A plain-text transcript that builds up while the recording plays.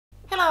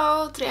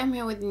Hello, today I'm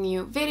here with a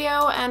new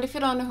video, and if you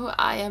don't know who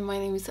I am, my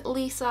name is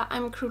Lisa.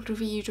 I'm a cruelty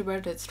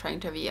YouTuber that's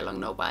trying to have a yellow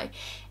no buy.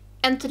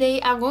 And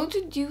today I'm going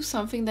to do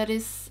something that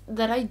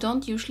I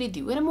don't usually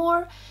do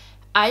anymore.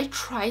 I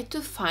tried to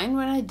find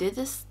when I did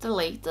this the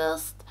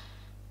latest.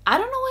 I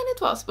don't know when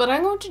it was, but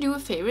I'm going to do a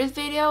favorite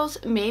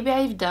videos. Maybe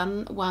I've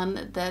done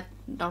one that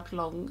not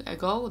long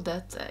ago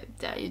that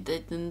I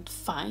didn't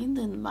find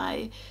in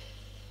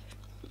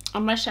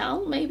on my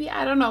channel, maybe,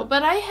 I don't know,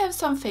 but I have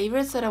some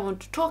favorites that I want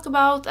to talk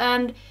about,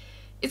 and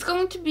it's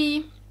going to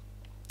be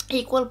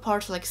equal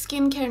parts like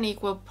skincare and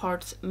equal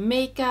parts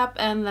makeup,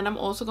 and then I'm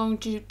also going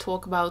to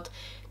talk about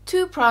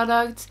two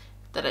products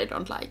that I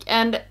don't like.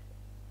 And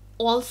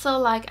also,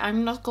 like,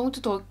 I'm not going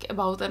to talk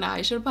about an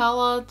eyeshadow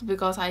palette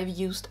because I've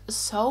used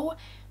so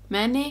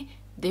many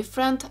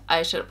different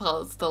eyeshadow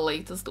palettes the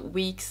latest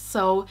weeks,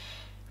 so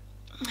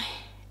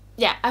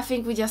yeah, I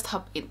think we just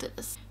hop into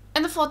this.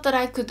 And I thought that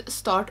I could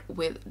start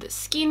with the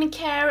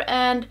skincare,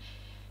 and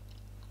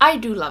I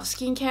do love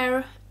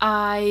skincare.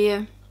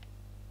 I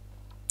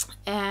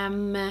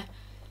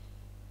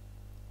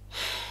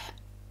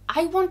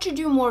want to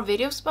do more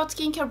videos about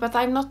skincare, but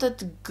I'm not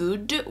that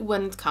good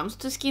when it comes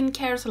to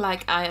skincare, so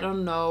like I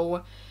don't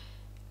know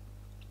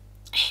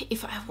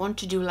if I want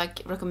to do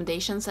like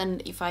recommendations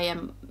and if I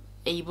am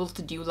able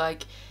to do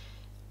like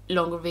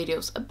longer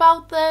videos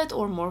about that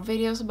or more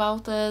videos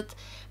about it.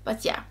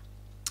 But yeah,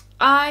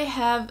 I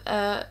have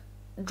a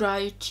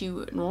dry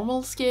to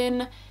normal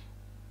skin.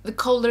 The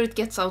colder it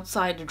gets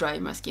outside, the drier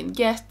my skin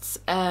gets,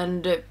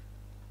 and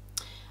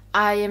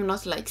I am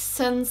not like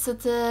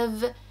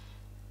sensitive,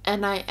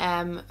 and I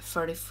am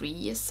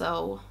 33,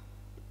 so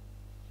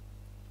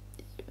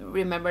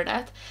remember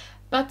that.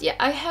 But yeah,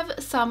 I have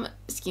some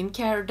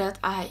skincare that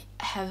I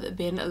have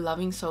been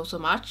loving so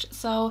much,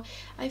 so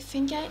I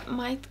think I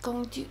might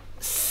going to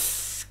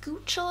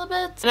scooch a little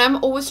bit. And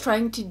I'm always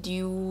trying to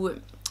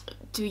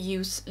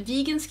use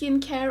vegan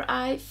skincare.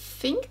 I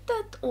think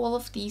that all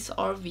of these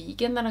are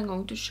vegan that I'm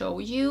going to show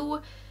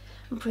you.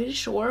 I'm pretty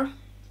sure.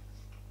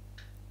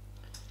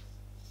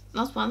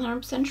 Not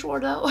 100% sure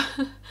though.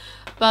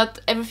 But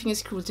everything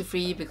is cruelty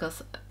free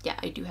because yeah,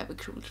 I do have a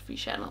cruelty free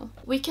channel.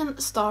 We can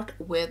start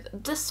with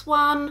this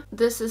one.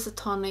 This is a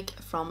tonic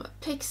from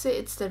Pixie.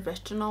 It's the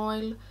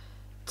retinol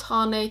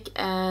tonic,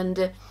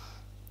 and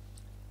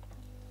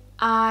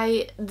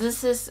I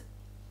think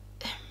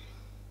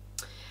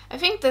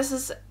this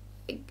is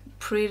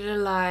pretty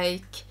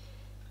like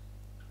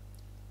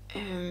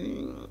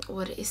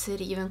what is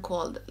it even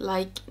called,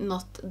 like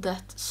not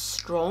that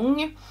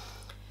strong.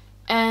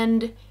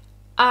 And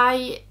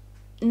I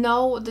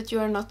know that you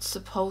are not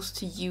supposed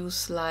to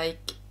use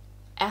like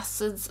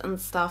acids and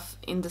stuff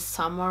in the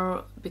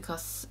summer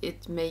because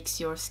it makes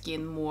your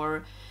skin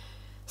more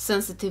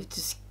sensitive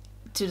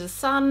to the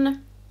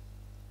sun.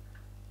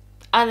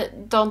 I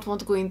don't want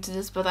to go into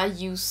this, but I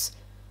use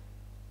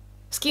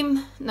I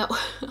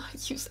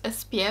use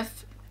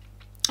SPF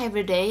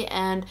every day,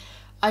 and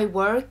I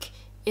work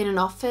in an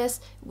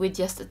office with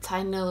just a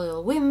tiny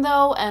little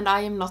window, and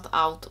I am not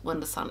out when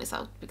the sun is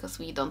out because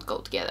we don't go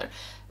together.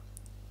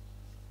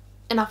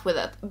 Enough with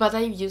that. But I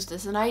use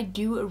this and I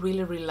do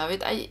really love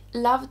it. I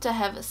love to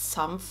have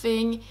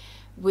something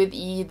with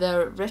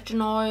either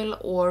retinol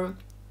or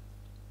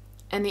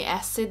any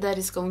acid that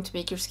is going to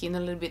make your skin a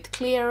little bit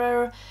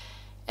clearer,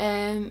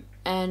 and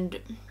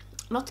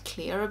not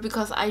clearer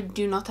because I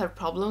do not have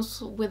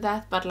problems with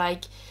that, but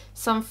like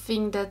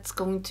something that's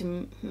going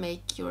to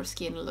make your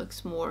skin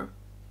looks more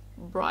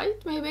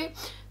bright maybe.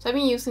 So I've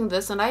been using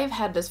this, and I've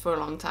had this for a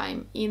long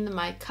time in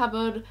my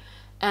cupboard,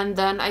 and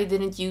then I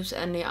didn't use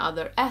any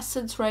other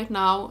acids right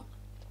now,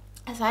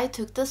 as I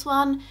took this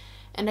one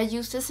and I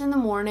used this in the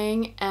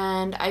morning,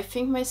 and I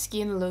think my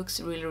skin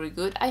looks really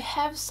good. I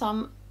have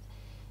some,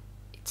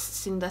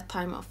 it's in that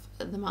time of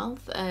the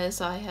month,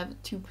 so I have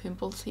 2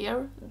 pimples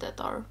here that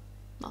are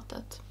not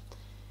that,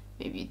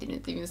 maybe you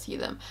didn't even see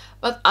them,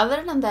 but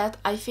other than that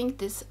I think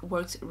this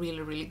works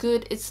really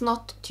good. It's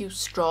not too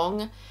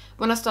strong.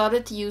 When I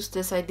started to use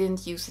this I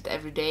didn't use it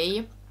every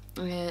day.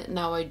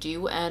 Now I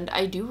do, and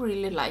I do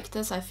really like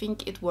this. I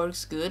think it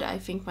works good. I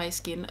think my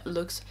skin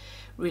looks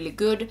really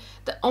good.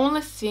 The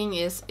only thing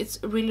is it's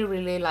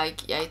really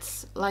like, yeah,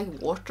 it's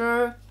like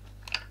water,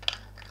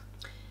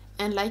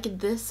 and like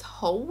this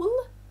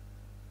hole,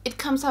 it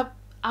comes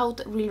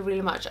out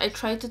really much. I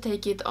tried to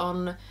take it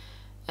on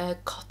a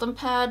cotton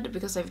pad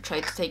because I've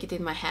tried to take it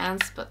in my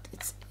hands, but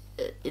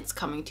it's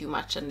coming too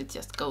much and it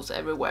just goes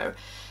everywhere.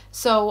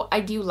 So I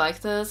do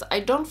like this.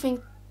 I don't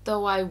think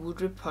though I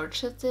would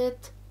repurchase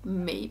it,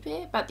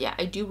 maybe, but yeah,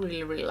 I do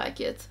really like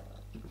it.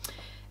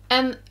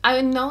 And I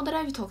know that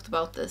I've talked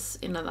about this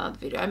in another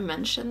video, I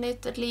mentioned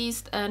it at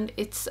least, and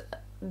it's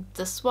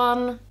this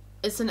one.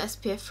 It's an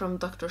SPF from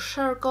Dr.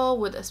 Circle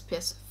with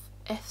SPF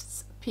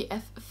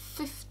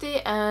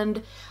 50,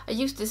 and I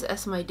use this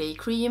as my day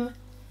cream.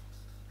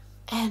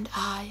 And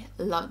I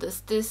love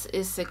this. This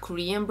is a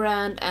Korean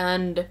brand,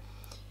 and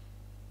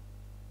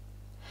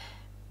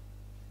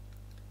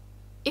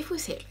if we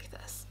say it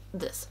like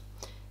this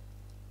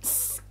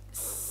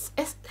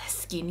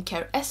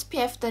skincare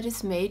SPF that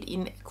is made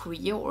in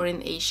Korea or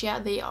in Asia.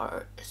 They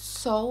are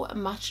so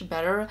much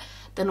better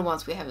than the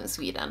ones we have in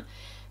Sweden.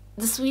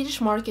 The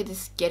Swedish market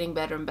is getting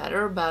better and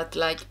better, but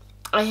like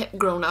I have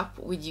grown up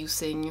with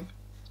using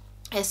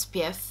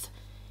SPF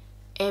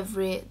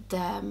every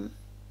damn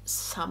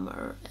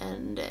summer,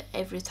 and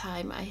every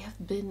time I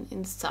have been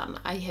in the sun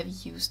I have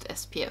used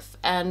SPF,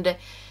 and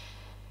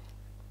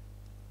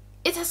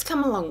it has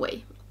come a long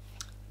way.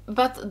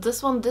 But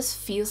this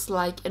feels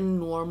like a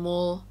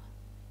normal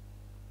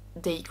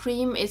day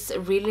cream. It's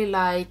really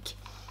like,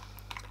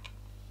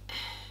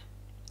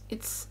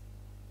 it's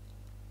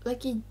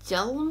like a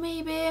gel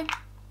maybe,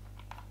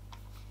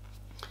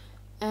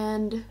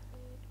 and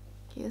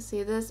can you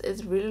see this?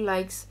 It really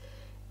likes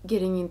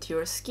getting into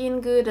your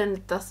skin good, and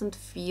it doesn't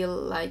feel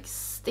like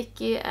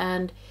sticky,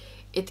 and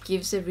it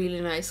gives a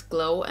really nice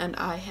glow, and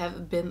I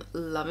have been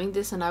loving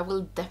this, and I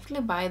will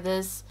definitely buy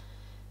this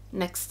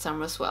next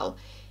summer as well.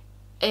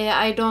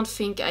 I don't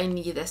think I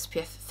need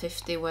SPF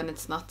 50 when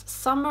it's not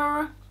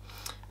summer,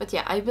 but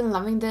yeah, I've been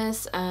loving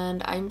this,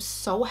 and I'm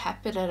so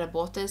happy that I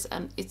bought this,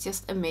 and it's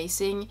just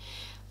amazing.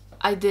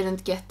 I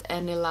didn't get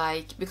any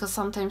like, because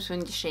sometimes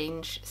when you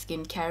change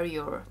skincare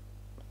your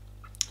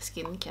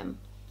skin can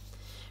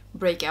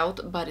break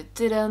out, but it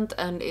didn't,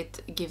 and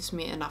it gives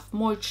me enough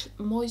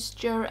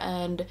moisture,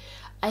 and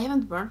I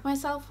haven't burnt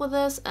myself with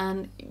this,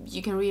 and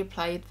you can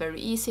reapply it very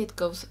easy. It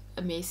goes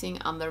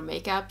amazing under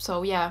makeup,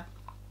 so yeah,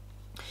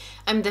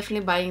 I'm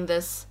definitely buying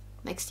this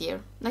next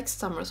year, next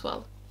summer as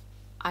well.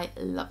 I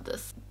love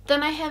this.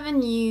 Then I have a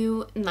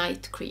new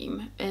night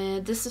cream.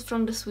 This is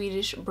from the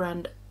Swedish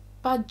brand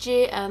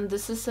Budgie, and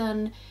this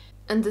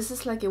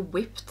is like a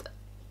whipped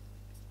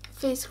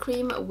face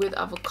cream with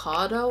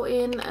avocado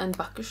in and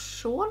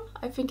bakushon,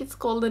 I think it's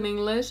called in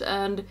English,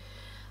 and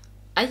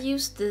I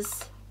use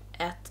this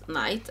at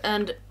night,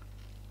 and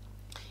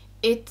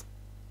it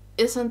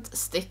isn't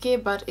sticky,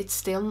 but it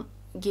still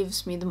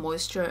gives me the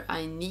moisture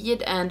I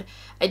need, and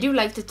I do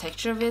like the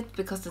texture of it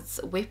because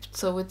it's whipped,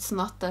 so it's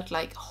not that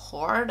like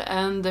hard,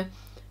 and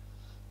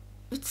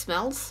it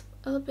smells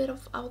a little bit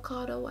of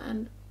avocado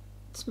and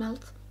it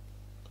smells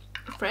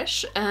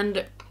fresh,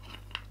 and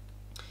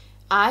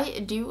I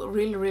do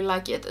really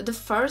like it. The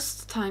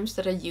first times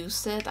that I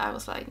used it, I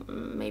was like,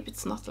 maybe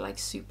it's not like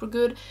super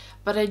good,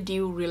 but I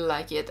do really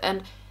like it.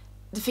 And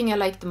the thing I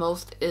like the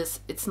most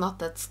is it's not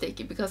that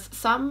sticky, because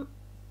some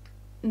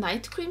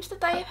night creams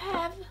that I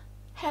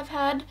have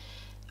had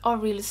are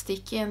really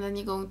sticky, and then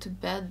you're going to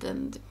bed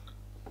and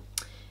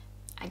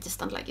I just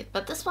don't like it.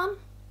 But this one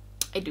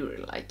I do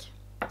really like.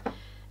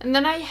 And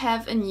then I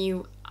have a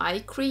new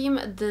eye cream.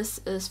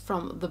 This is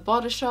from The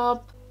Body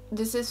Shop.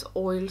 This is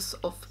Oils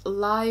of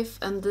Life,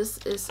 and this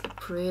is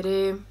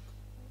pretty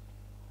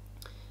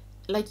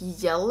like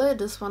yellow,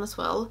 this one as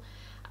well.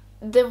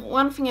 The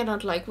one thing I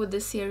don't like with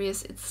this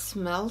series, it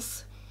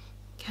smells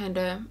kind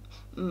of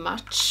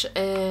much.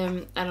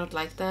 I don't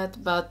like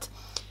that, but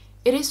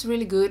it is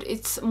really good.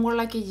 It's more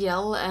like a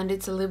gel, and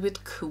it's a little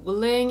bit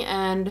cooling,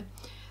 and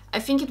I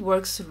think it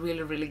works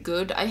really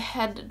good. I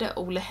had the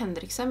Ole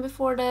Henriksen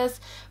before this,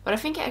 but I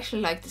think I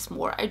actually like this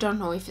more. I don't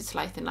know if it's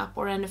lighting up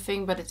or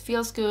anything, but it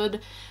feels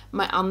good.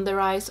 My under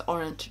eyes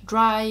aren't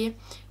dry,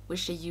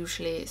 which they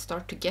usually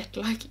start to get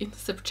like in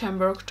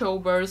September,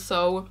 October,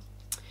 so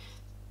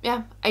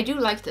yeah, I do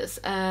like this.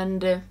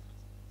 And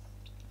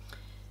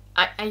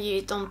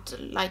I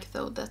don't like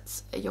though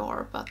that's a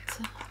jar, but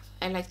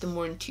I like them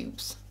more in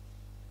tubes.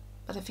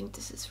 But I think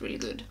this is really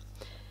good.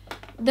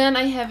 Then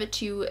I have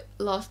two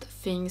last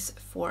things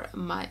for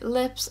my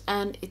lips,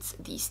 and it's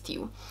these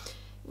two.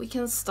 We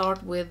can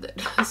start with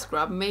the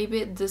scrub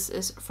maybe. This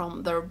is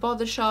from their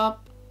Body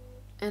Shop,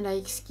 and I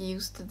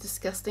excuse the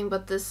disgusting,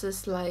 but this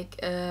is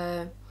like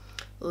a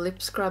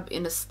lip scrub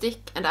in a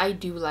stick, and I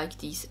do like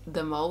these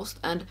the most.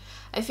 And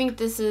I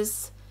think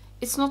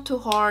it's not too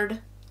hard,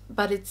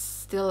 but it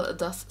still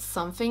does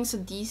something. So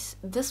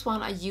this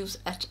one I use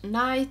at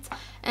night,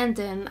 and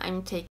then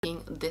I'm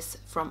taking this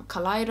from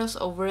Kaleidos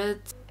over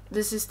it.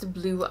 This is the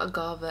Blue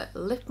Agave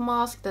Lip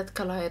Mask that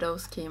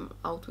Kaleidos came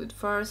out with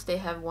first. They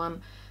have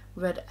one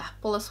Red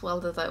Apple as well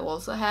that I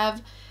also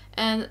have.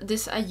 And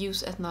this I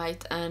use at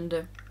night,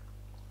 and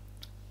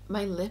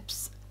my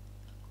lips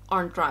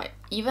aren't dry.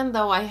 Even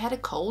though I had a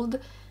cold,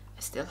 I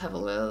still have a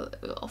little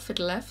of it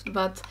left.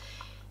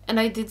 And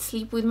I did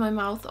sleep with my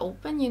mouth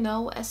open, you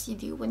know, as you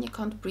do when you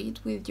can't breathe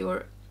with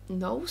your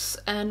nose,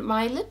 and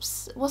my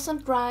lips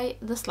wasn't dry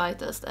the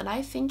slightest, and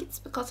I think it's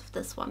because of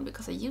this one,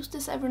 because I use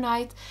this every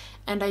night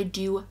and I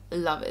do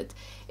love it.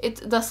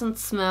 It doesn't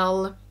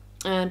smell,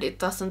 and it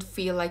doesn't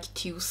feel like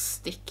too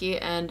sticky,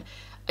 and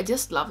I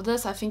just love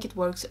this. I think it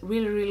works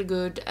really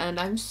good, and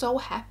I'm so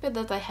happy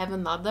that I have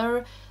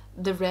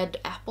the Red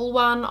Apple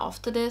one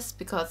after this,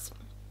 because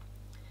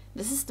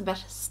this is the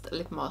best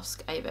lip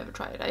mask I've ever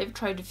tried. I've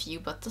tried a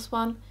few, but this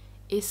one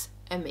is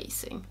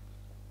amazing.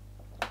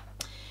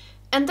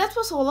 And that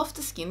was all of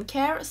the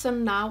skincare, so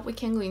now we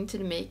can go into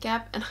the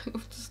makeup, and I'm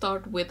going to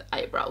start with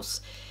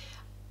eyebrows.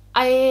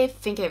 I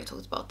think I've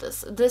talked about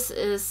this. This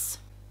is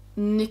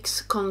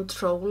NYX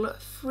Control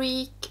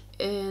Freak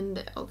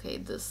And okay,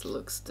 this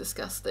looks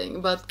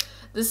disgusting, but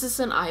this is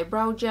an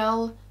eyebrow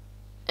gel,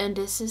 and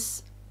this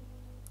is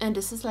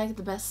like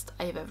the best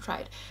I've ever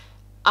tried.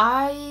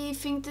 I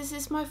think this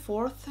is my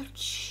 4th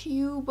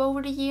tube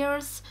over the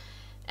years,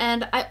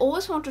 and I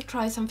always want to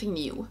try something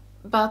new,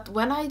 but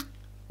when I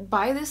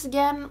buy this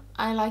again,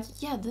 I like,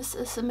 yeah, this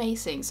is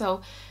amazing.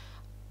 So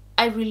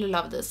I really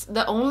love this.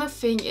 The only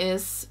thing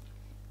is,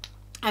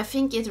 I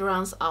think it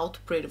runs out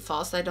pretty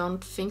fast. I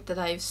don't think that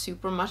I have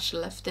super much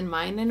left in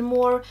mine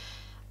anymore.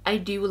 I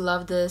do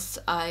love this.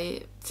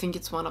 I think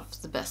it's one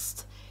of the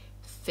best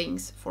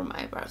things for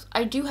my eyebrows.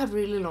 I do have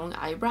really long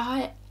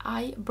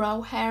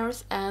eyebrow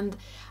hairs, and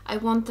I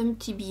want them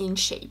to be in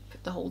shape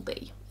the whole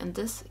day, and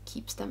this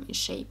keeps them in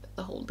shape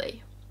the whole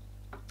day.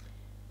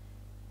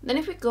 Then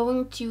if we're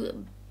going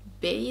to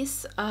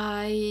base,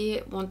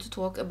 I want to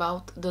talk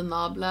about the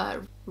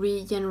Nabla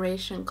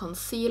Regeneration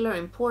Concealer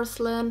in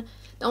Porcelain.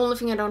 The only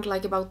thing I don't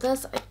like about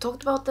this, I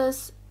talked about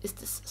this, is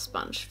this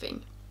sponge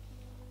thing.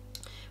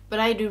 But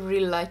I do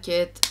really like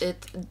it.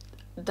 It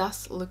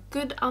does look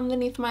good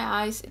underneath my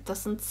eyes. It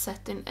doesn't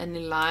set in any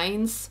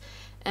lines.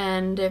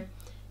 And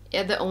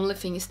yeah, the only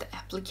thing is the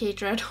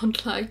applicator I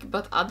don't like.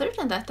 But other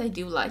than that, I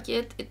do like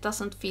it. It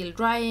doesn't feel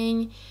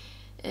drying.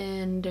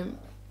 And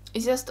it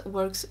just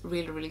works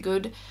really, really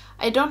good.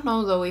 I don't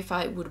know though if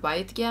I would buy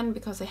it again,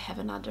 because I have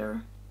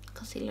another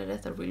concealer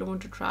that I really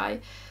want to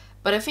try.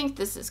 But I think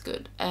this is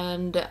good,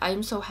 and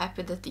I'm so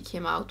happy that they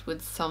came out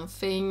with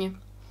something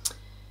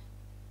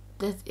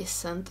that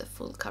isn't a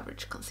full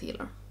coverage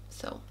concealer.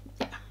 So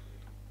yeah.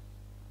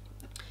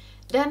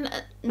 Then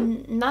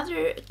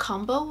another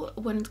combo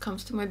when it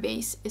comes to my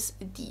base is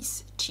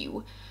these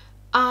two.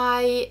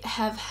 I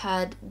have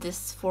had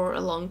this for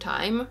a long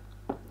time.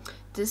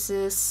 This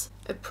is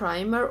a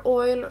primer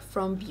oil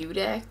from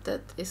BeautyAct,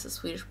 that is a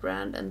Swedish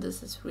brand, and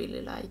this is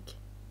really like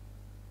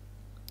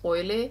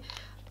oily.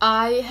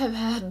 I have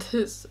had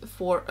this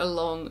for a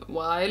long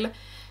while,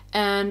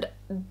 and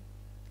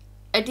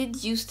I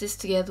did use this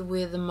together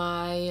with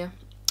my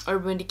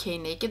Urban Decay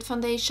Naked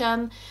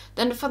foundation.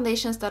 Then the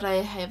foundations that I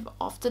have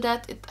after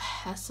that, it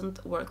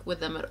hasn't worked with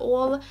them at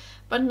all.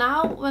 But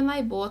now when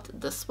I bought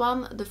this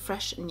one, the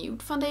Fresh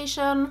Nude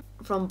foundation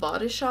from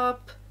Body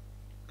Shop,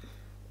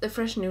 it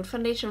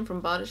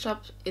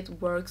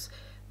works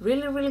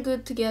really, really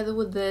good together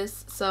with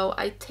this. So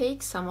I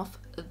take some of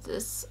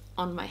this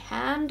on my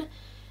hand,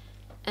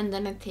 and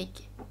then I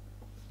take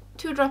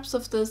 2 drops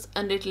of this,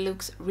 and it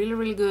looks really,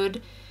 really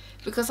good,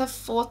 because I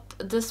thought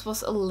this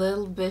was a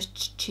little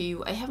bit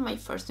too... I have my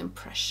first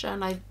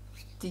impression. I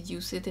did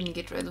use it in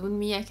Get Ready With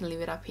Me. I can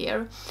leave it up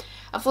here.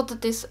 I thought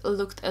that this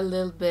looked a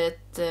little bit...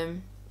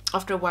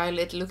 after a while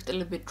it looked a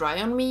little bit dry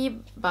on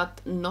me,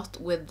 but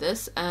not with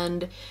this,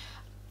 and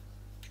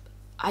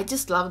I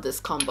just love this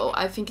combo.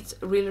 I think it's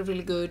really,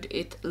 really good.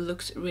 It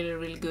looks really,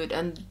 really good,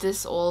 and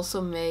this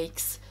also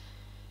makes...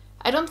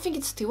 I don't think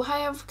it's too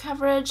high of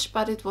coverage,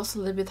 but it was a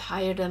little bit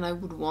higher than I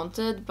would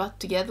wanted. But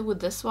together with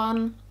this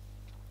one,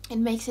 it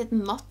makes it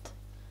not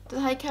that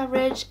high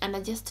coverage, and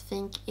I just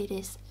think it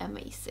is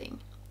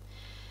amazing.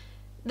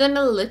 Then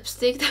a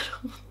lipstick that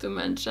I want to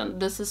mention.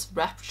 This is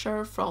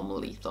Rapture from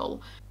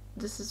Lethal.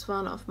 This is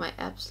one of my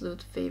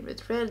absolute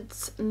favorite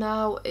reds.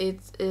 Now it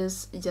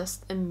is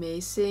just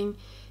amazing.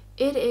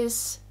 It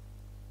is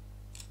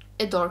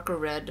a darker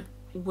red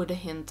with a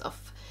hint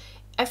of...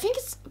 I think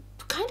it's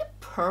kind of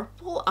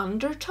purple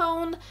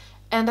undertone,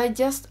 and I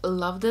just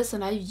love this,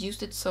 and I've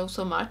used it so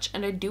much,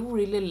 and I do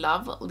really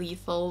love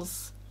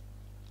Lethal's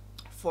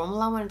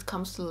formula when it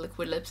comes to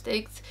liquid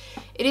lipsticks.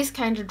 It is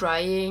kind of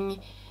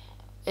drying.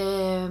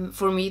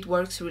 For me it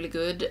works really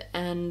good,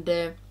 and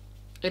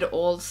it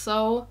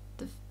also,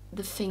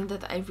 the thing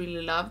that I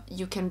really love,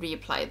 you can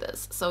reapply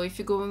this. So if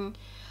you're going...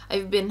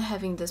 I've been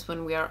having this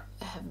when we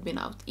have been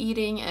out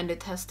eating, and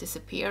it has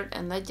disappeared,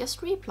 and I just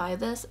reapply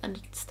this and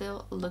it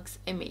still looks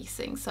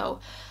amazing. So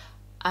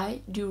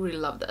I do really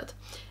love that.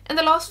 And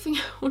the last thing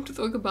I want to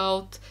talk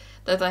about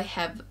that I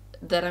have,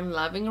 that I'm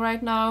loving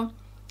right now,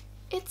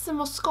 it's a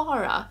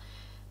mascara.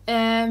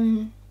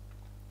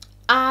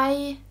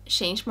 I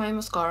changed my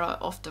mascara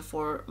after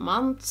 4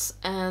 months,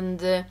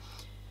 and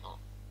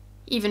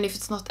even if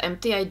it's not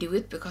empty, I do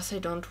it because I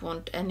don't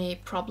want any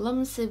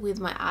problems with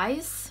my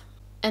eyes.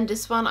 And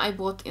this one I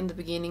bought in the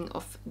beginning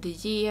of the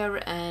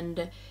year,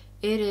 and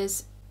it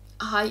is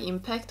High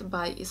Impact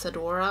by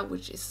Isadora,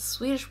 which is a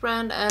Swedish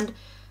brand, and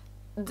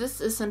this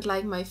isn't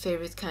like my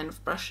favorite kind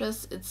of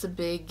brushes. It's a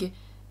big,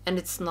 and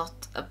it's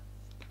not a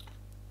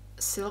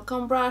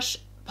silicone brush,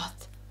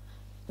 but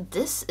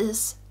this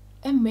is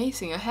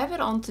amazing. I have it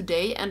on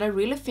today, and I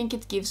really think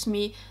it gives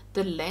me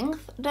the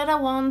length that I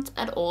want,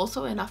 and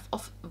also enough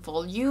of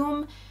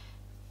volume.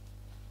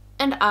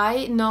 And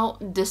I know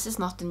this is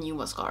not the new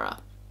mascara,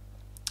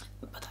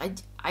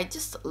 but I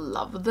just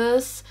love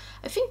this.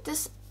 I think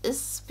this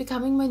is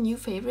becoming my new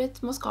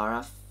favorite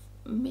mascara,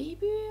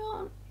 maybe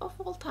of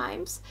all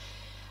times.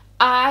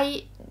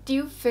 I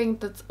do think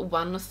that's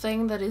one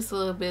thing that is a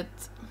little bit,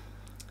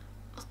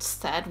 not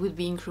sad with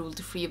being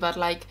cruelty free, but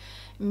like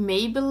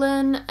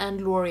Maybelline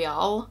and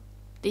L'Oreal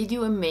They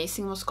do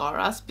amazing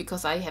mascaras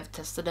because I have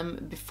tested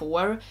them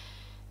before,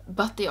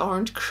 but they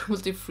aren't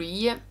cruelty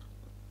free,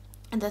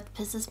 and that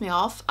pisses me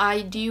off.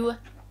 I do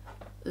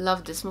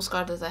love this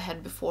mascara that I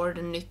had before,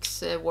 the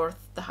NYX Worth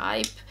the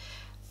Hype,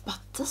 but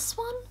this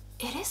one,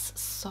 it is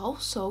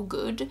so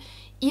good.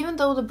 Even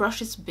though the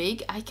brush is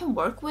big, I can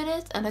work with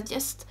it, and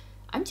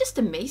I'm just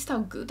amazed how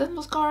good that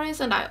mascara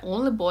is. And I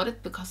only bought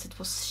it because it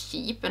was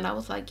cheap, and I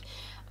was like,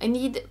 I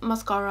need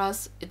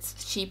mascaras,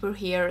 it's cheaper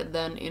here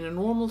than in a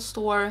normal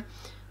store,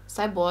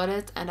 so I bought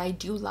it, and I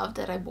do love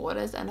that I bought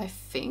it, and I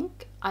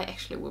think I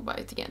actually will buy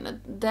it again.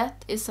 And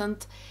that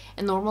isn't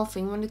a normal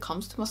thing when it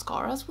comes to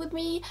mascaras with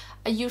me.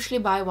 I usually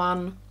buy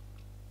one,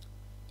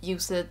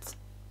 use it,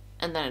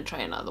 and then I try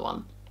another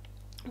one.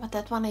 But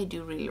that one I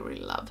do really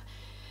love.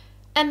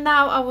 And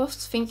now I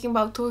was thinking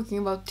about talking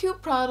about two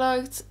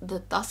products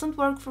that doesn't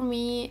work for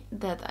me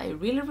that I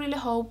really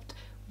hoped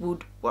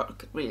would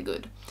work really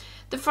good.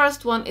 The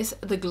first one is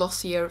the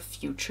Glossier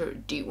Future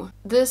Dew.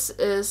 This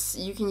is,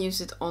 you can use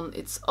it on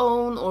its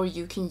own, or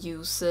you can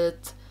use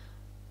it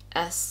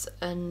as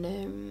a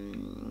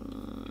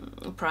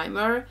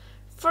primer.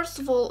 First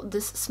of all,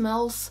 this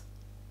smells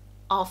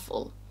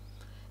awful.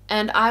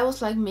 And I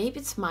was like, maybe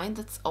it's mine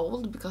that's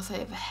old because I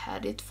have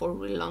had it for a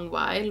really long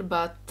while,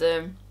 but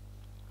I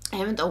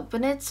haven't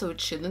opened it, so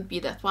it shouldn't be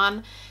that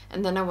one.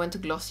 And then I went to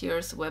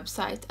Glossier's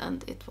website,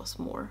 and it was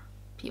more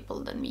people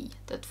than me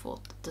that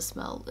thought the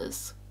smell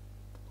is...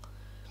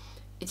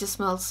 It just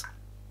smells...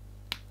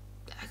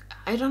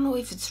 I don't know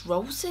if it's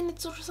rose in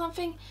it or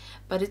something,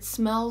 but it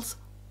smells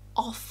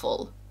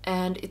awful.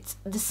 And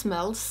the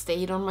smell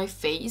stayed on my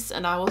face,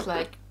 and I was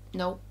like,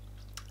 no.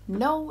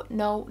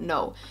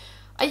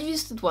 I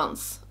used it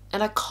once,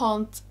 and I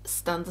can't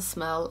stand the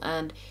smell,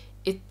 and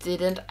it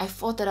didn't. I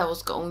thought that I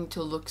was going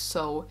to look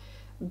so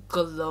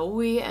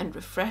glowy and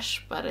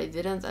refreshed, but I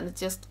didn't, and it's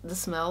just the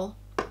smell.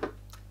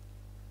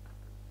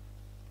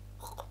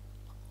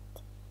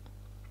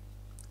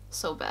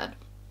 So bad.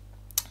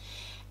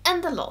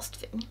 And the last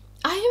thing.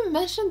 I have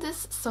mentioned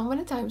this so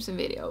many times in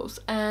videos,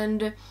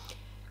 and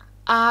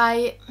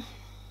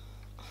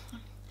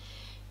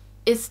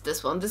it's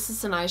this one. This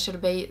is an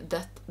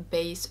eyeshadow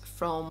base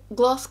from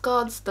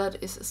GlossGods.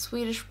 That is a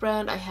Swedish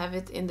brand. I have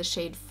it in the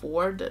shade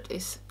 4. That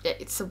is, yeah,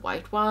 it's a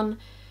white one.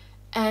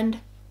 And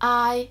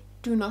I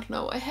do not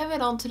know. I have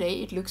it on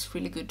today. It looks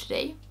really good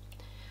today.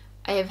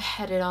 I have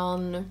had it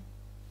on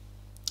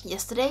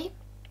yesterday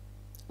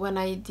when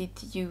I did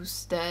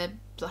use the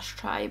Blush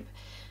Tribe,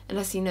 and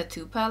I seen a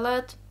 2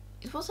 palette.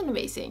 It wasn't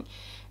amazing.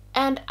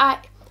 And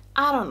I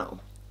don't know.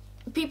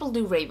 People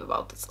do rave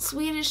about this.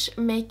 Swedish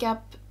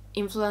makeup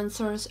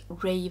influencers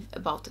rave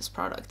about this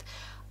product.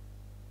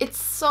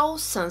 It's so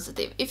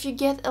sensitive. If you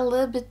get a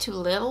little bit too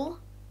little,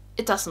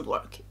 it doesn't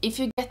work. If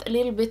you get a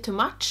little bit too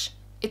much,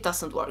 it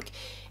doesn't work.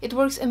 It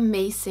works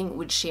amazing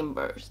with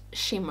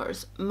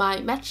shimmers. My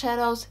matte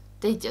shadows,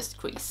 they just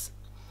crease.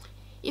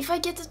 If I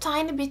get a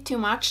tiny bit too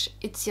much,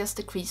 it's just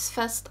a crease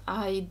fest.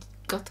 I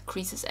got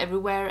creases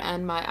everywhere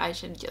and my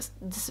eyeshadow just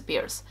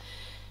disappears.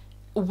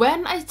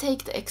 When I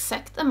take the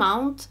exact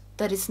amount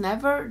that is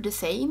never the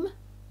same,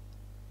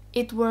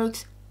 it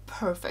works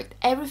perfect.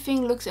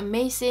 Everything looks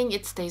amazing.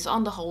 It stays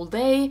on the whole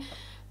day.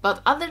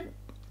 But other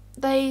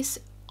days,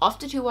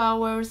 after 2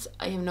 hours,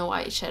 I have no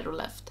eyeshadow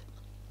left.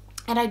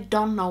 And I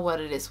don't know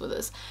what it is with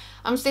this.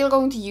 I'm still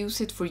going to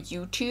use it for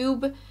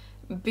YouTube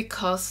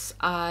because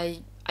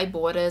I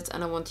bought it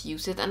and I want to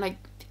use it. And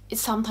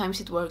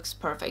sometimes it works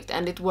perfect.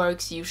 And it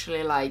works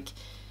usually like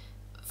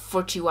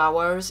for 2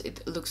 hours.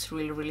 It looks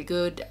really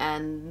good.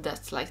 And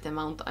that's like the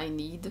amount I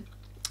need.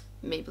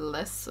 Maybe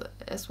less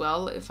as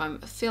well if I'm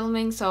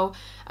filming, so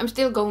I'm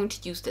still going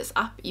to use this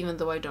up even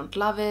though I don't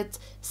love it.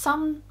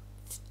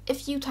 A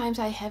few times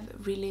I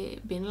have really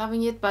been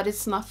loving it, but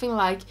it's nothing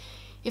like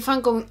if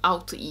I'm going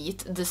out to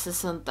eat, this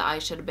isn't the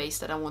eyeshadow base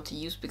that I want to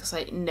use because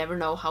I never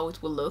know how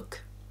it will look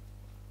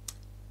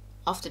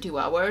after 2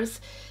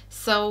 hours.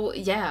 So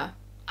yeah,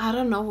 I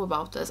don't know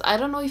about this. I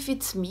don't know if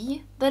it's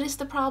me that is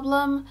the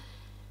problem,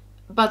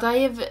 but I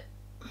have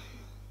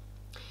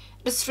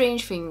the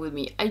strange thing with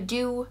me. I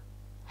do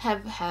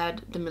have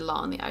had the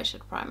Milani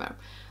eyeshadow primer.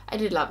 I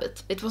did love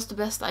it. It was the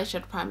best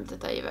eyeshadow primer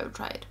that I have ever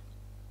tried.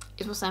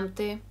 It was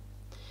empty.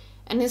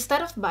 And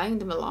instead of buying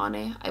the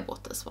Milani, I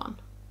bought this one.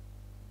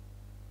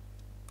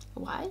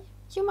 Why,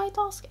 you might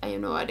ask? I have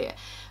no idea.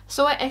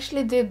 So I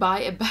actually did buy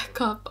a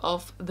backup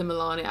of the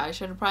Milani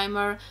eyeshadow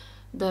primer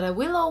that I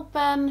will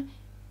open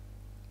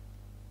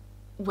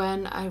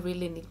when I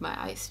really need my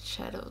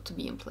eyeshadow to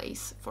be in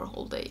place for a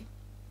whole day.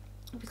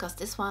 Because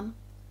this one,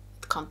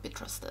 it can't be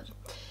trusted.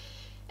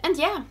 And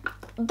yeah,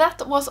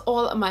 that was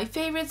all my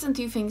favorites and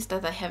 2 things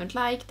that I haven't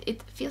liked.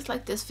 It feels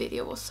like this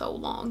video was so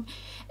long.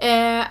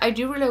 I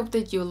do really hope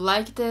that you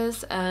like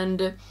this,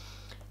 and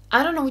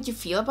I don't know what you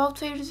feel about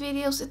favorite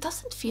videos. It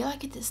doesn't feel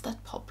like it is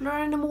that popular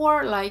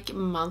anymore, like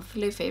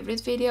monthly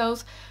favorite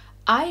videos.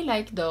 I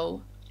like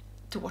though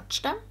to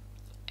watch them,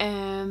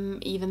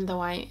 even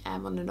though I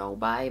am on the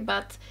no-buy,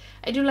 but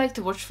I do like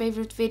to watch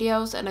favorite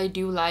videos, and I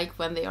do like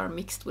when they are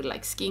mixed with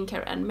like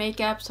skincare and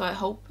makeup, so I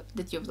hope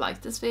that you've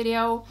liked this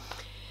video.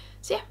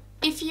 So yeah,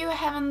 if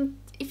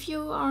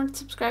you aren't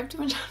subscribed to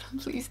my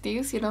channel, please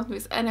do so you don't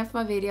miss any of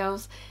my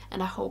videos,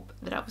 and I hope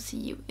that I will see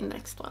you in the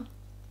next one.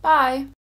 Bye!